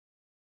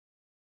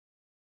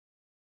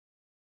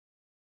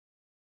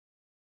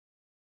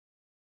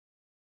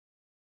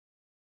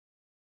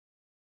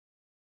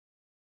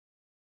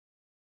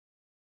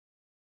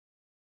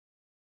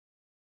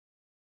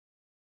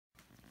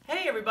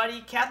Hey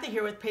everybody, Kathy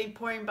here with Paint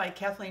Pouring by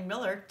Kathleen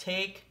Miller,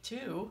 take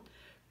 2,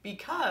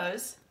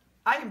 because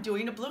I am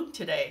doing a bloom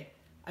today.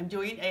 I'm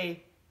doing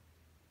a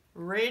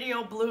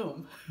radial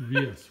bloom.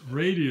 Yes,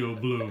 radial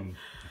bloom.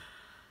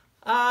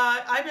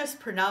 I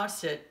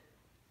mispronounced it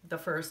the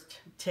first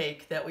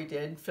take that we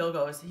did. Phil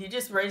goes, he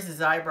just raises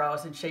his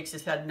eyebrows and shakes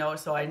his head no,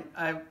 so I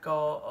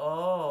go,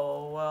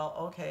 oh, well,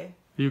 okay.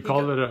 You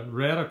called it a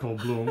radical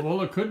bloom.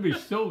 Well, it could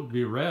still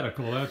be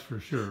radical, that's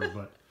for sure,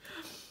 but...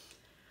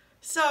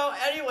 So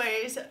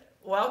anyways,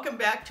 welcome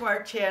back to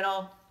our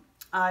channel.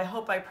 I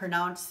hope I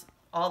pronounce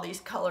all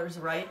these colors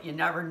right. You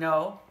never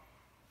know.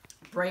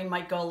 Brain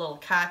might go a little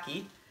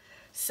cocky.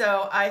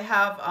 So I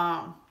have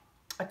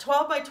a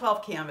 12 by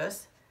 12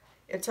 canvas.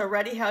 It's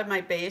already had my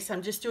base.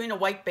 I'm just doing a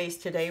white base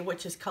today,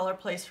 which is Color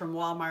Place from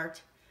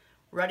Walmart.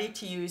 Ready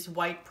to use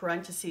white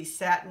parentheses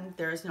satin.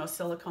 There's no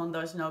silicone,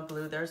 there's no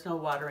glue, there's no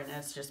water in it.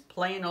 It's just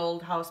plain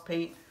old house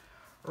paint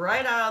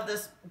right out of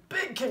this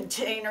big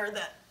container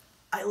that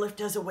I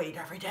lift as a weight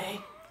every day.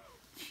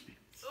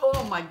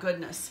 Oh my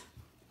goodness.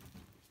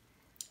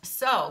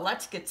 So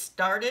let's get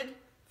started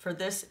for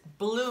this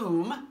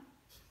bloom.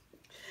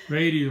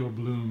 Radial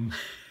bloom.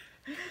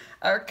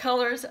 Our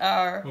colors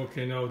are...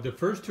 Okay, now the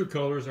first two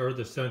colors are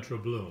the central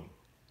bloom.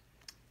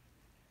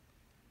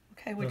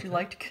 Okay, would you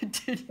like to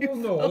continue?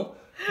 Well,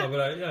 no,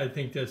 but I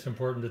think that's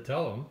important to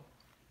tell them.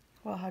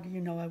 Well, how do you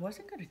know I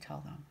wasn't going to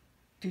tell them?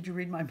 Did you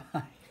read my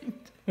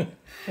mind?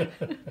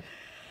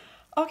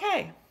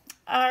 Okay.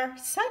 Our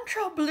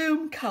central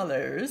bloom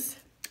colors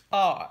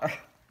are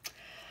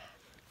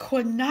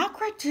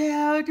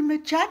quinacridone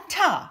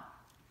magenta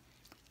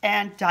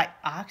and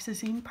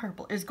dioxazine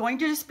purple. Is going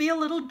to just be a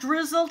little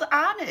drizzled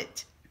on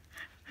it.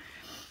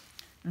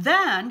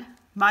 Then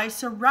my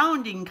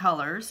surrounding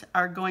colors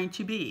are going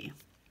to be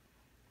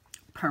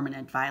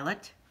permanent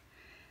violet.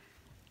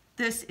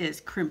 This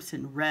is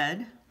crimson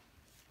red.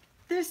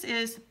 This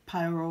is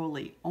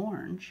pyroli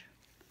orange.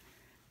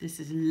 This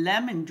is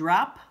lemon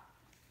drop.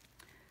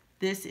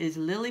 This is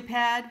lily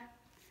pad,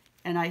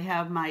 and I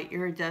have my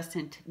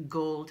iridescent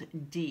gold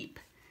deep.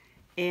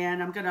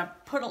 And I'm gonna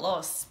put a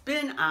little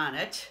spin on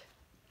it.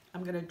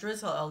 I'm gonna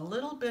drizzle a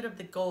little bit of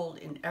the gold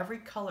in every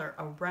color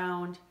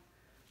around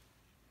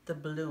the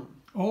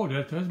bloom. Oh,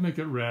 that does make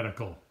it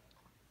radical.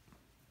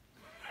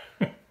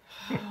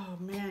 Oh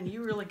man,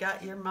 you really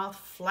got your mouth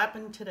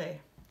flapping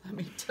today, let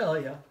me tell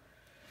you.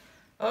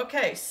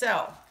 Okay,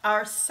 so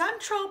our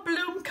central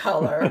bloom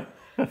color,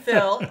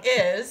 Phil,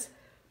 is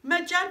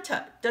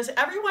magenta. Does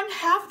everyone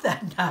have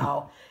that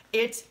now?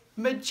 It's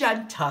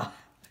magenta.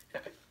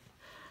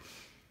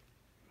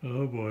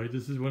 Oh boy,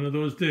 this is one of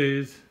those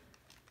days.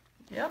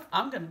 Yep,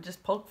 I'm going to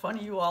just poke fun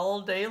of you all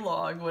day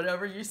long.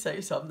 Whenever you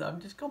say something, I'm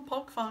just going to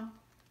poke fun.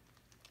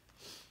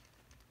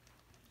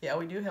 Yeah,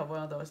 we do have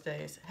one of those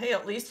days. Hey,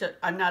 at least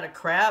I'm not a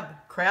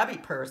crabby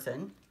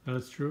person.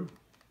 That's true.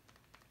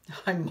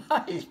 I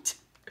might.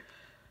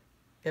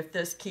 If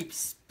this keeps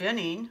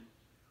spinning.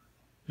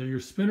 Yeah,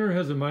 your spinner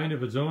has a mind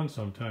of its own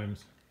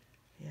sometimes.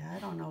 Yeah, I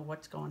don't know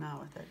what's going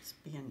on with it. It's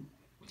being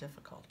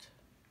difficult.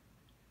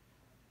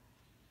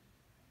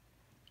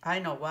 I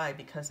know why,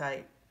 because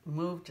I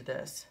moved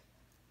this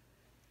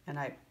and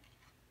I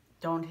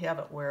don't have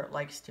it where it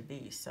likes to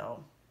be,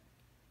 so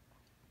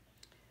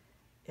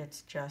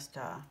it's just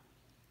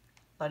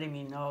letting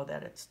me know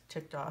that it's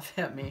ticked off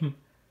at me.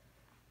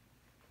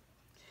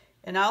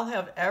 And I'll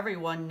have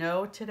everyone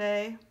know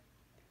today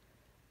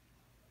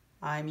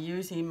I'm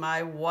using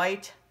my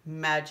white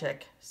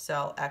magic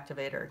cell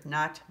activator,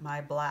 not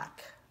my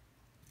black.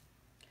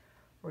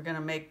 We're going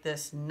to make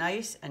this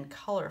nice and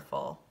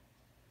colorful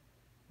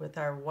with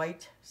our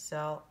white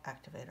cell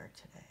activator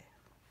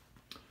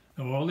today.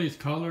 Now all these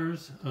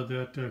colors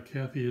that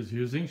Kathy is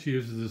using, she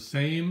uses the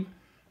same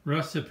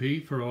recipe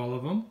for all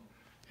of them,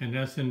 and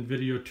that's in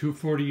video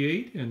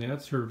 248, and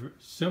that's her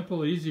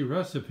simple, easy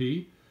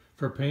recipe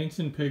for paints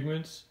and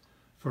pigments,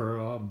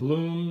 for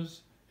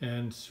blooms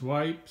and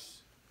swipes.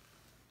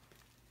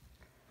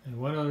 And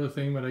one other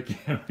thing, but I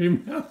can't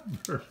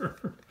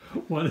remember.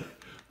 What?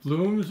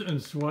 Blooms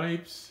and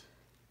swipes.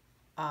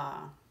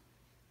 Well,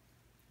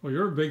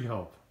 you're a big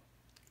help.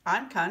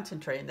 I'm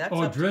concentrating. That's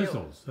oh, up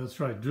drizzles. That's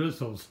right,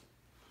 drizzles.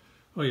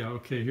 Oh yeah,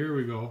 okay, here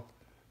we go.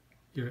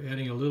 You're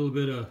adding a little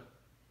bit of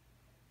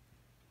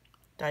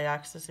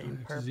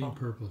dioxazine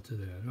purple to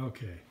that.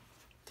 Okay.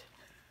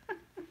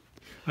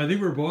 I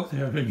think we're both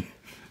having...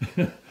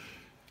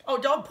 Oh,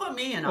 don't put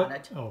me in on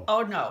it.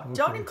 Oh no, okay.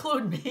 Don't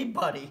include me,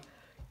 buddy.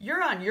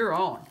 You're on your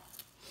own.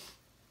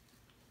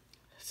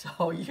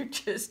 So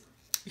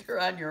you're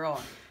on your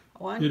own.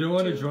 You don't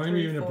want to join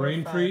me in a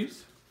brain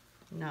freeze?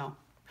 No.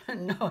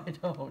 No, I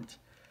don't.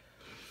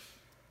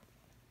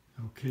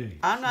 Okay.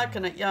 I'm not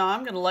going to,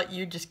 I'm going to let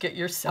you just get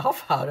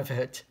yourself out of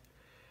it.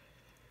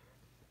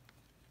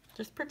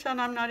 Just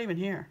pretend I'm not even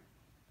here.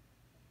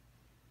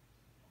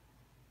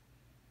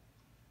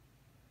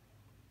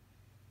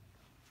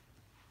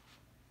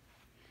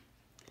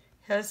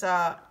 Has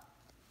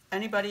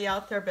anybody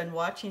out there been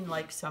watching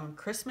like some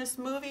Christmas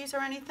movies or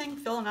anything?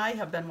 Phil and I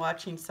have been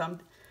watching some.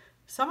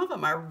 Some of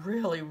them are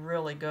really,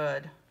 really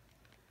good.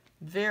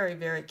 Very,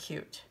 very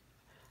cute.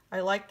 I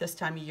like this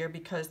time of year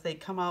because they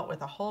come out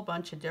with a whole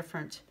bunch of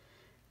different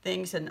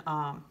things. And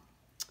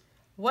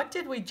what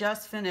did we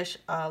just finish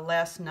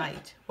last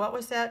night? What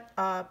was that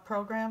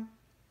program?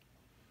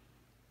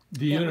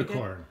 The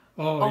Unicorn.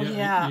 Oh,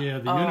 yeah. Yeah,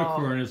 the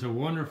Unicorn is a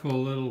wonderful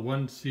little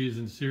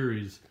one-season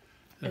series.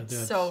 It's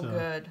so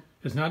good.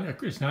 It's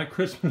not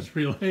Christmas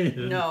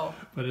related. No.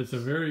 But it's a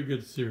very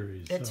good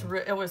series.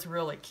 It was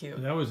really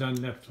cute. That was on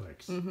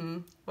Netflix. Mm-hmm.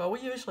 Well,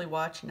 we usually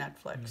watch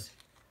Netflix. Yes.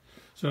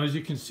 So as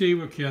you can see,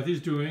 what Kathy's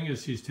doing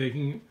is she's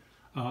taking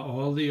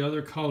all the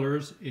other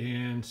colors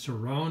and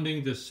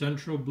surrounding the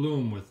central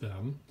bloom with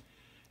them.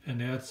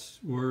 And that's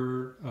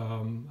where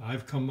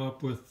I've come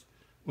up with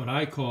what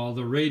I call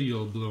the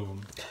radial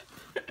bloom.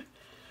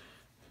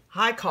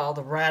 I call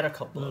the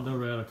radical bloom. The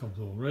radical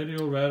bloom.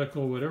 Radial,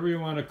 radical, whatever you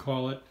want to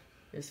call it.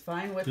 It's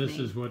fine with me. This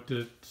is what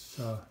it's,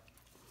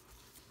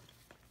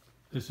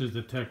 this is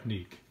the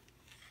technique.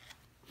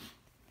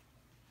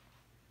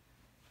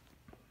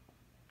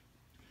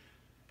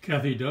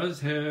 Kathy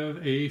does have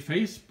a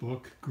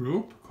Facebook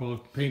group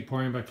called Paint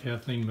Pouring by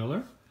Kathleen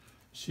Miller.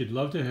 She'd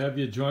love to have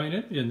you join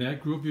it. In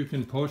that group you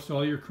can post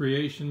all your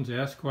creations,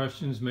 ask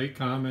questions, make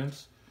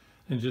comments,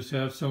 and just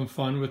have some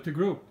fun with the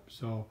group.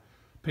 So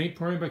Paint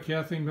Pouring by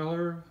Kathleen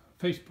Miller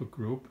Facebook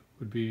group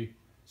would be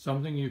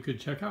something you could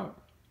check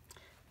out.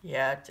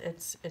 Yeah,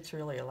 it's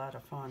really a lot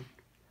of fun.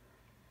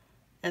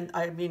 And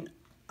I mean,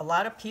 a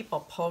lot of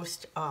people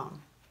post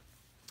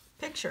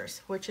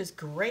pictures, which is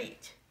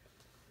great.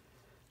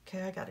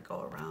 Okay, I got to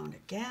go around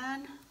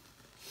again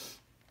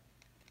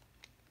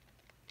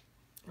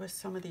with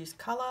some of these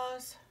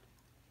colors.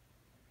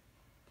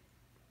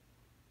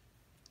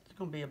 It's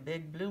going to be a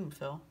big bloom,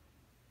 Phil.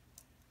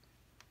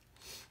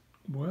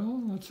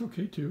 Well, that's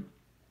okay too.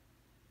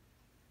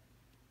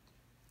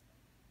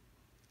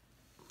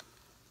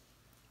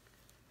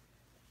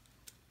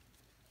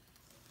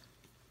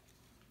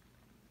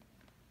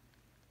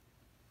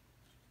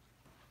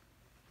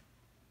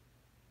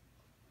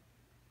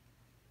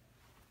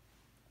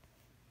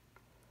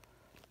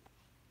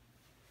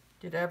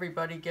 Did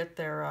everybody get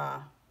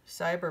their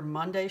Cyber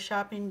Monday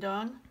shopping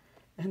done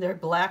and their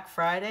Black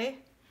Friday?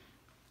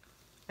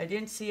 I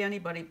didn't see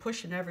anybody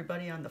pushing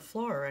everybody on the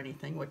floor or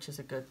anything, which is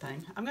a good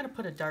thing. I'm going to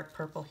put a dark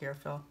purple here,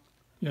 Phil.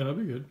 Yeah, that'll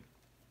be good.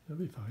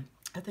 That'll be fine.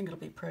 I think it'll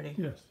be pretty.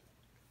 Yes.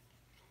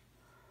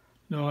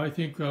 No, I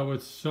think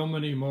with so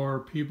many more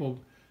people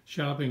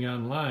shopping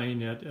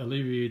online, it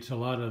alleviates a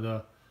lot of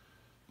the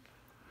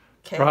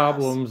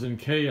problems and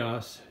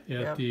chaos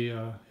at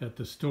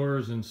the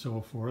stores and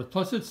so forth.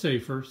 Plus, it's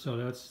safer, so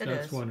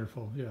that's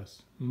wonderful.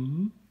 Yes.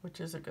 Mm-hmm. Which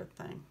is a good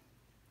thing.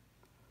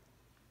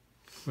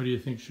 What do you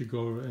think should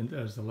go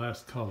as the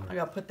last color? I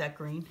gotta put that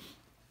green.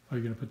 Oh,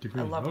 you're gonna put the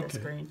green. I love this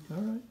green.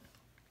 All right.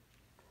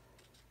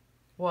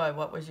 Why?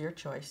 What was your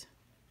choice?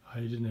 I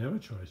didn't have a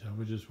choice. I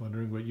was just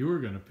wondering what you were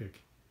gonna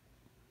pick.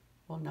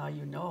 Well, now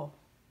you know.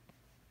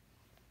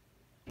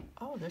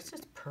 Oh, this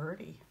is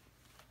pretty.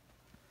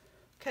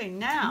 Okay,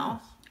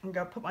 now I'm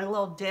going to put my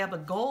little dab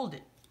of gold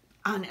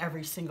on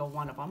every single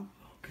one of them.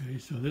 Okay,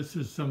 so this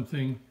is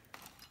something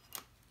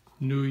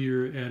new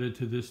year added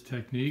to this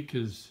technique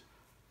is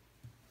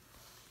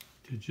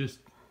to just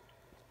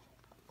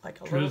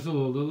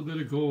drizzle a little bit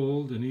of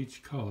gold in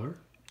each color.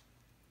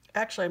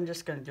 Actually, I'm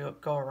just going to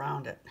go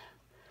around it.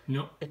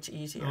 No. It's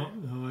easier.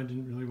 No, I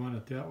didn't really want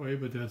it that way,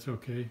 but that's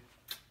okay.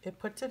 It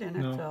puts it in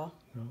it, Phil.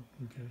 No,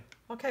 okay.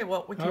 Okay,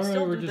 well, we can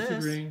still do this. All right, we're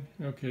disagreeing.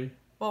 Okay.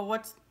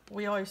 Well,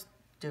 we always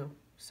do.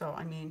 So,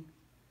 I mean,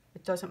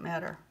 it doesn't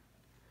matter.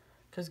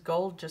 Because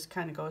gold just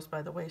kind of goes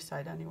by the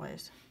wayside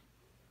anyways.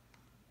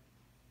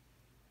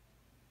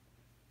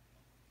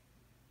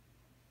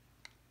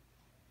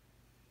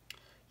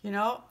 You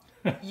know,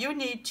 you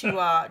need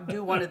to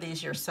do one of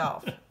these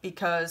yourself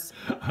because...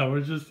 I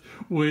was just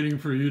waiting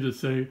for you to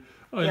say,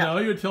 now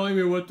you're telling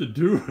me what to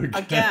do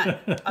again.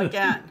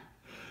 Again.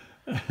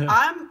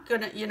 I'm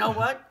going to, you know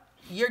what?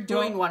 You're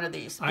doing one of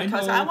these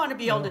because I want to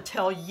be able to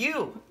tell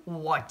you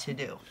what to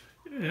do.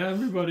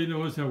 Everybody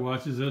knows that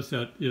watches this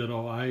that, you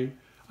know, I'm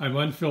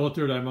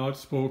unfiltered, I'm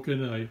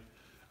outspoken,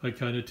 I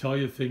kind of tell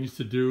you things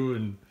to do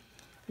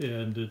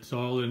and it's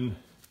all in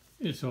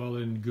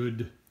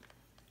good.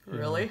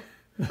 Really?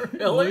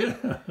 Really?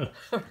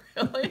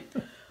 Really?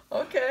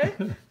 Okay.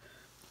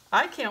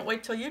 I can't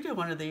wait till you do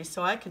one of these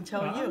so I can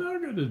tell you. I'm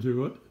not going to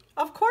do it.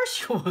 Of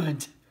course you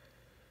would.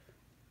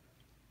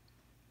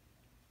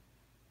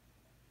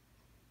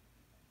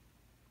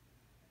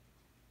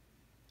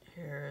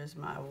 Here's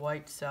my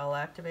white cell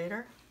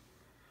activator.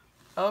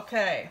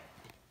 Okay.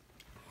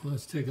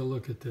 Let's take a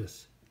look at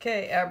this.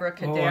 Okay,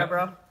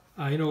 abracadabra.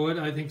 I know what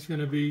I think is going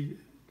to be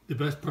the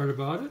best part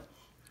about it.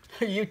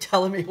 Are you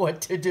telling me what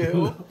to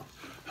do?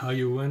 How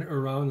you went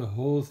around the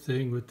whole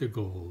thing with the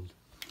gold.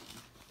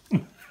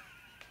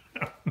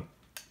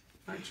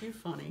 Aren't you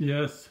funny?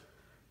 Yes.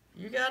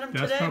 You got him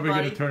today, That's probably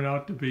buddy. going to turn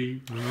out to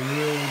be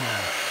real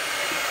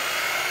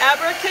nice.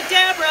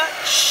 Abracadabra.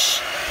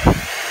 Shh.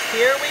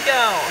 Here we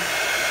go.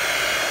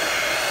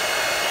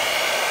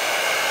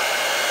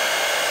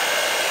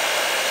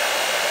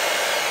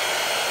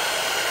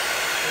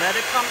 Let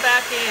it come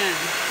back in.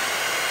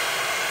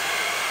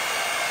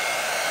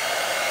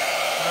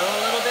 Go a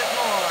little bit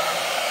more.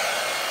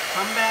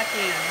 Come back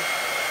in.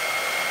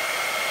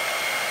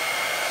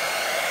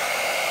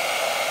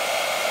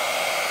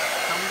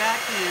 Come back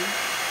in.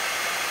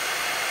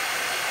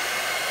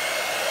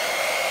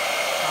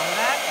 Come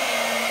back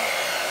in.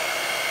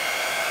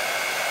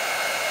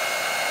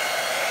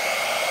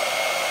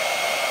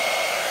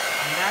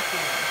 Come back in.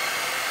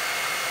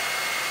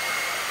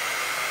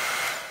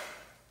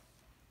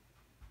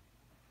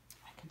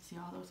 I can see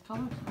all those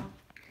colors now.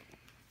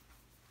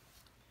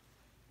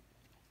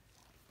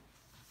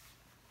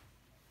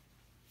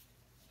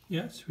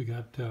 Yes, we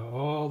got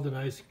all the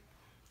nice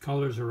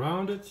colors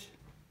around it.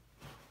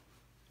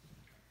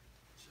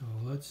 So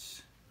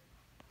let's...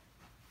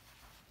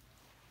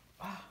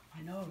 Wow,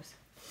 my nose.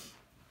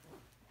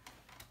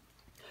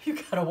 You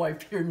gotta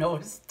wipe your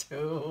nose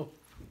too.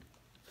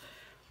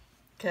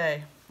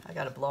 Okay, I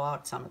gotta blow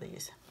out some of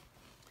these.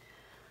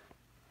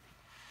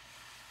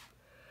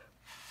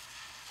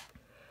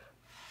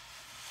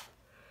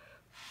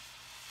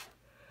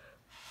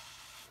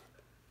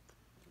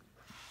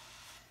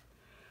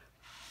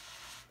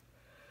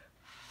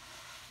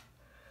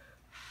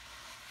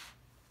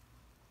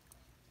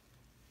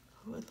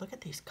 Ooh, look at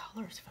these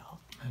colors, Phil.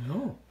 I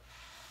know.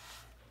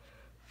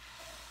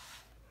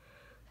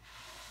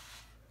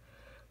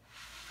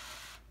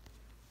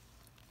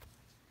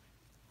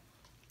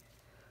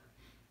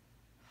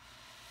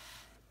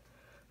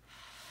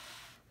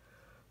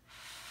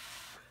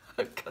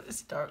 I'm gonna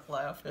start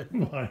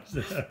laughing. Why is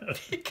that?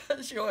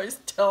 Because you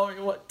always tell me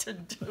what to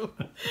do.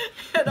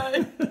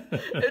 And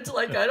it's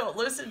like I don't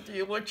listen to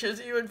you, which is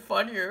even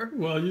funnier.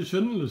 Well, you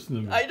shouldn't listen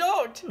to me. I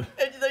don't.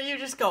 And then you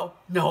just go,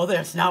 no,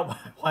 that's not what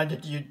I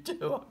wanted you to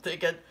do. I'm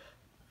thinking,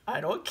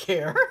 I don't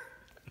care.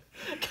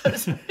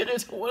 Because it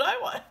is what I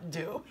want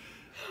to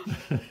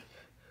do.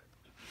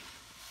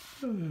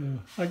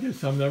 I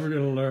guess I'm never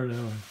going to learn,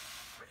 am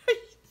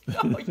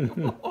I? No,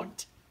 you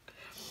won't.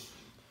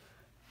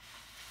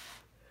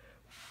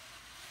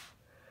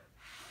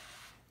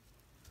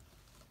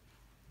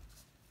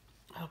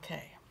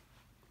 Okay.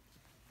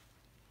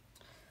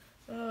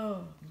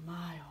 Oh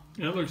my.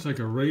 That looks like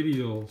a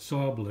radial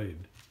saw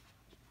blade.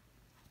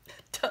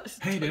 It does.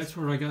 Hey, that's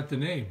where I got the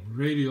name,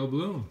 Radial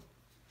Bloom.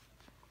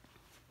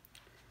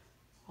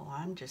 Well,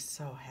 I'm just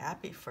so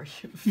happy for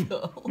you,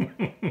 Phil.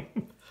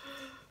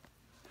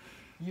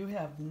 You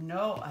have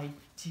no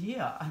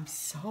idea. I'm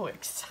so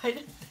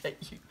excited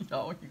that you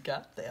know you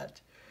got that.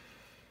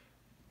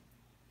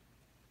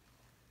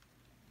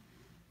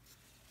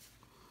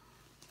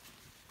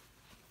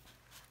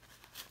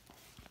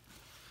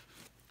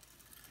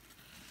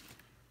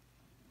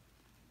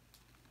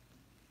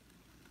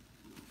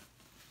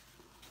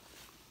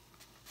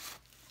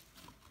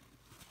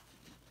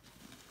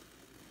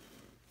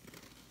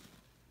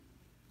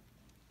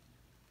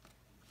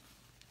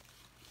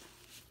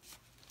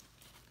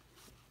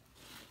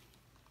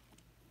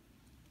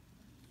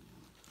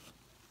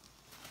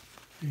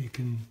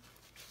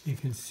 You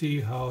can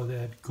see how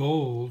that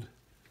gold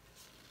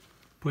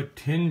put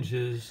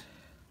tinges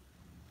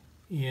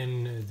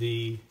in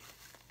the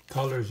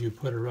colors you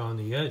put around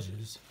the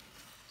edges.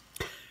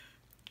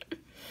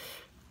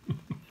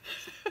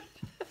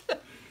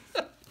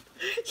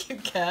 You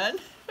can?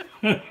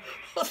 Well,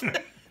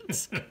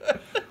 that's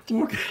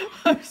good.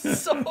 I'm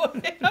so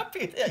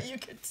happy that you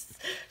could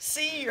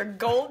see your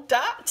gold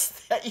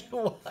dots that you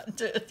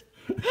wanted.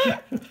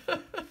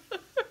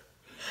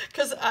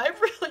 Because I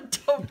really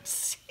don't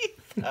see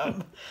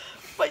them.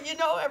 But you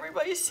know,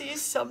 everybody sees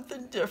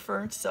something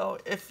different. So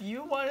if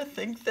you want to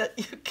think that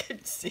you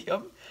can see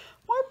them,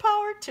 more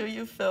power to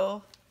you,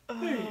 Phil.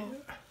 Hey.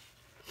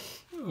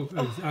 Oh,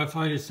 I'll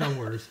find it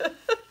somewhere.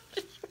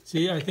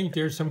 See, I think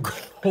there's some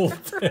gold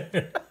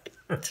there.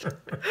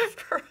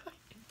 Right.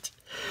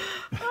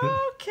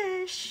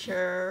 Okay,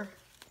 sure.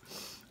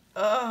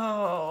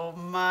 Oh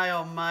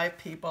my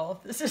people.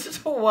 This is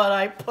what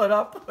I put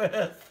up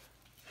with.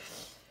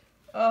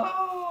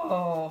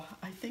 Oh,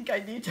 I think I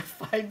need to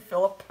find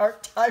Phil a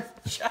part-time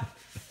job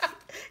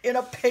in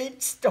a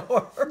paint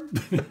store.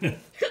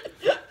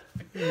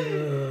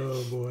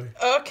 Oh, boy.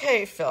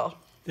 Okay, Phil.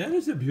 That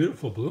is a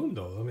beautiful bloom,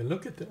 though. I mean,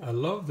 look at I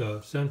love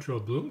the central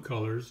bloom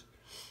colors.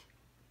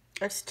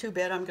 It's too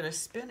bad I'm going to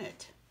spin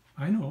it.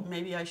 I know.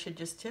 Maybe I should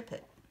just tip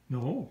it.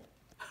 No.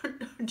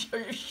 Are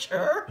you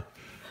sure?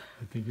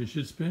 I think you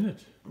should spin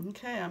it.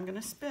 Okay, I'm going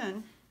to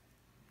spin.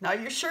 Now,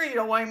 you're sure you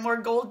don't want any more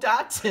gold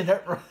dots in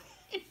it,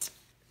 right?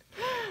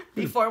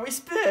 Before we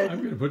spin. I'm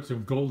going to put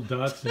some gold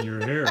dots in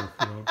your hair.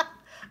 You know.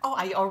 Oh,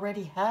 I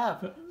already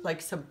have,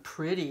 like, some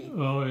pretty.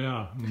 Oh,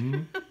 yeah.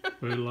 Mm-hmm.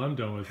 Wait till I'm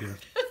done with you.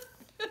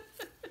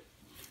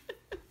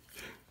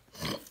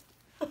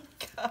 Oh,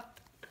 God.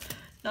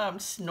 Now I'm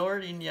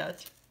snorting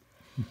yet.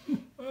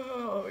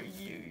 Oh,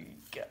 you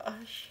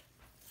gosh.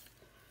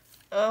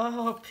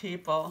 Oh,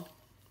 people.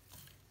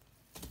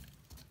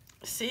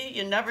 See,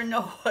 you never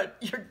know what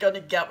you're going to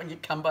get when you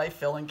come by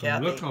Phil and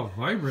Kathy. Look how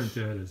vibrant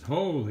that is.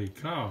 Holy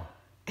cow.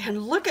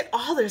 And look at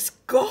all this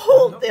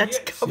gold that's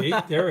coming see,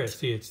 out. there it is.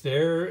 See, it's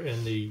there,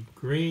 and the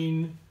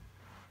green,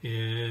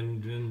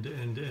 and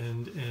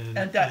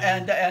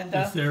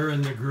it's there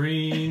in the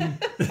green.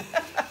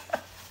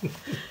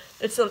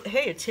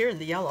 Hey, it's here in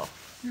the yellow.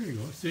 There you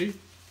go. See,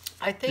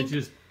 I think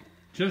it's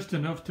just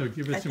enough to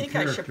give it some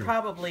character. I should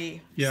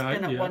probably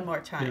spin it one more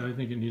time. Yeah, I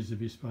think it needs to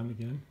be spun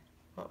again.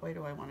 What way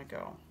do I want to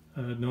go?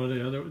 No,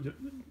 the other.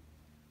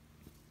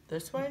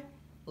 This way?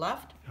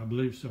 Left? I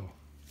believe so.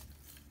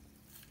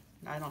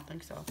 I don't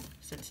think so.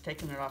 So it's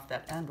taking it off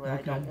that end. Well,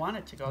 I don't want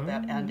it to go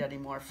that end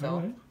anymore, Phil. All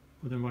right.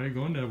 Well, then why are you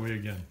going that way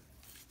again?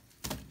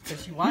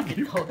 Because you want it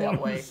to go that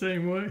way. The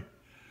same way.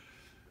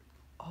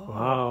 Oh.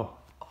 Wow.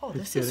 Oh,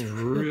 it's this is getting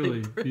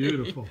really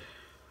beautiful.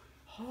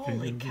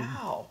 Holy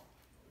cow.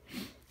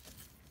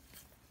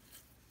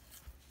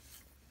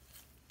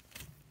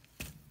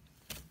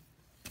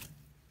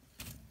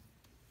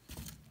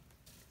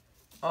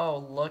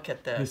 Oh, look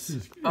at this. This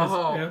is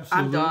I'm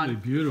absolutely done.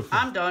 beautiful.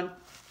 I'm done.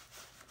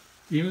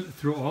 Even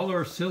through all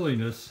our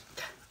silliness,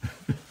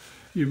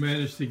 you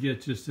managed to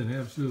get just an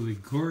absolutely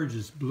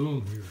gorgeous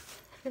bloom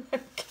here. I'm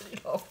getting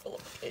all full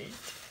of paint.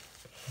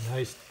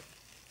 Nice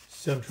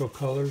central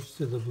colors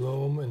to the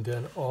bloom, and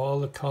then all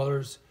the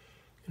colors,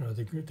 you know,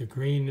 the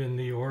green and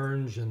the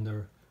orange and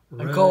the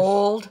reddish,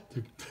 gold,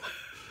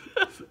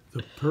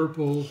 the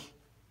purple.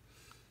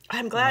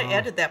 I'm glad I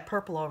added that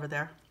purple over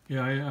there.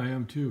 Yeah, I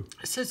am too.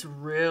 This is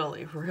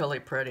really,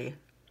 really pretty.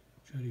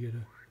 Try to get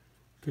a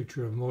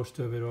picture of most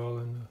of it all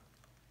in the...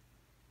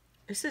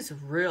 This is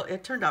real.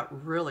 It turned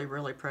out really,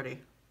 really pretty.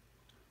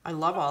 I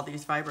love all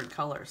these vibrant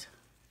colors.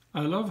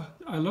 I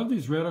love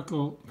these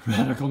radical.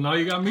 Now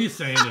you got me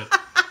saying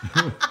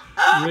it.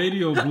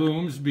 Radial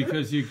blooms,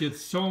 because you get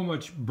so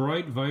much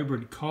bright,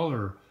 vibrant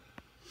color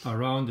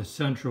around the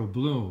central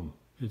bloom.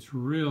 It's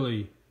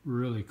really,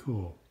 really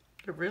cool.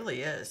 It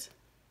really is.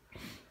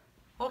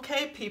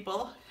 Okay,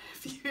 people,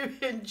 if you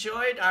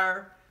enjoyed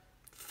our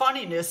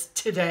funniness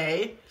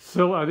today.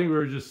 So I think we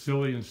were just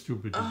silly and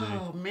stupid today.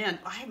 Oh man,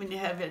 I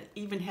haven't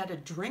even had a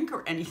drink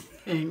or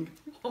anything.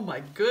 Oh my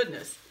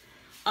goodness.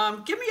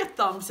 Give me a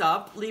thumbs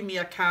up, leave me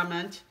a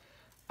comment.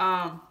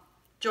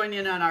 Join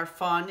in on our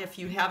fun. If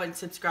you haven't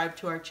subscribed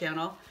to our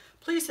channel,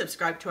 please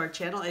subscribe to our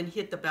channel and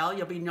hit the bell.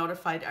 You'll be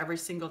notified every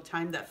single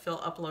time that Phil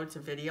uploads a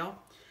video.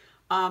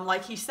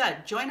 Like he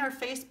said, join our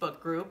Facebook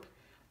group.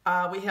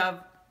 We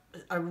have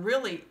a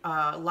really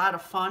lot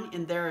of fun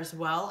in there as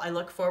well. I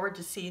look forward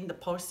to seeing the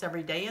posts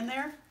every day in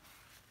there.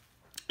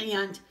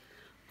 And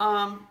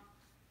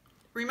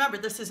remember,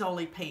 this is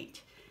only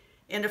paint.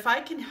 And if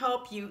I can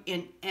help you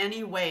in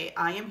any way,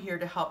 I am here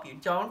to help you.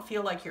 Don't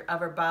feel like you're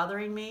ever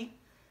bothering me.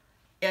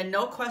 And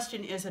no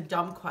question is a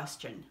dumb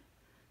question.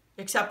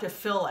 Except if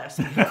Phil asks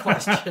me a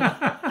question.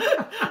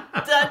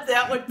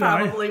 that would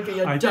probably be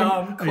a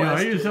dumb question. Yeah,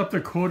 I use up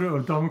the quota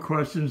of dumb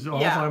questions all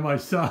by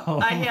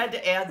myself. I had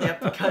to add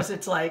that because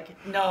it's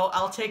like, no,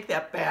 I'll take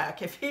that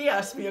back. If he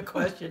asks me a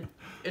question,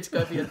 it's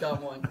going to be a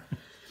dumb one.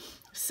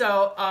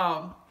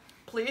 So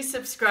please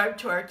subscribe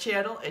to our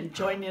channel and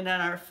join in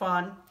on our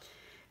fun.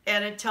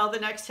 And until the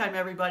next time,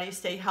 everybody,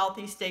 stay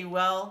healthy, stay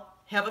well,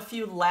 have a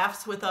few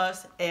laughs with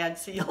us, and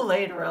see you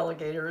later,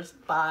 alligators.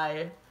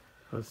 Bye.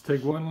 Let's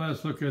take one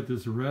last look at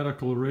this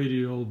radical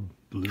radial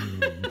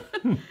bloom.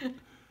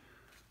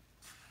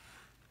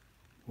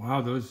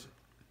 Wow, those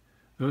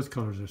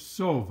colors are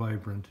so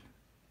vibrant.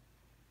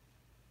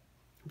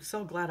 I'm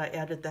so glad I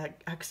added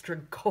that extra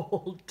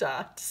gold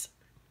dots.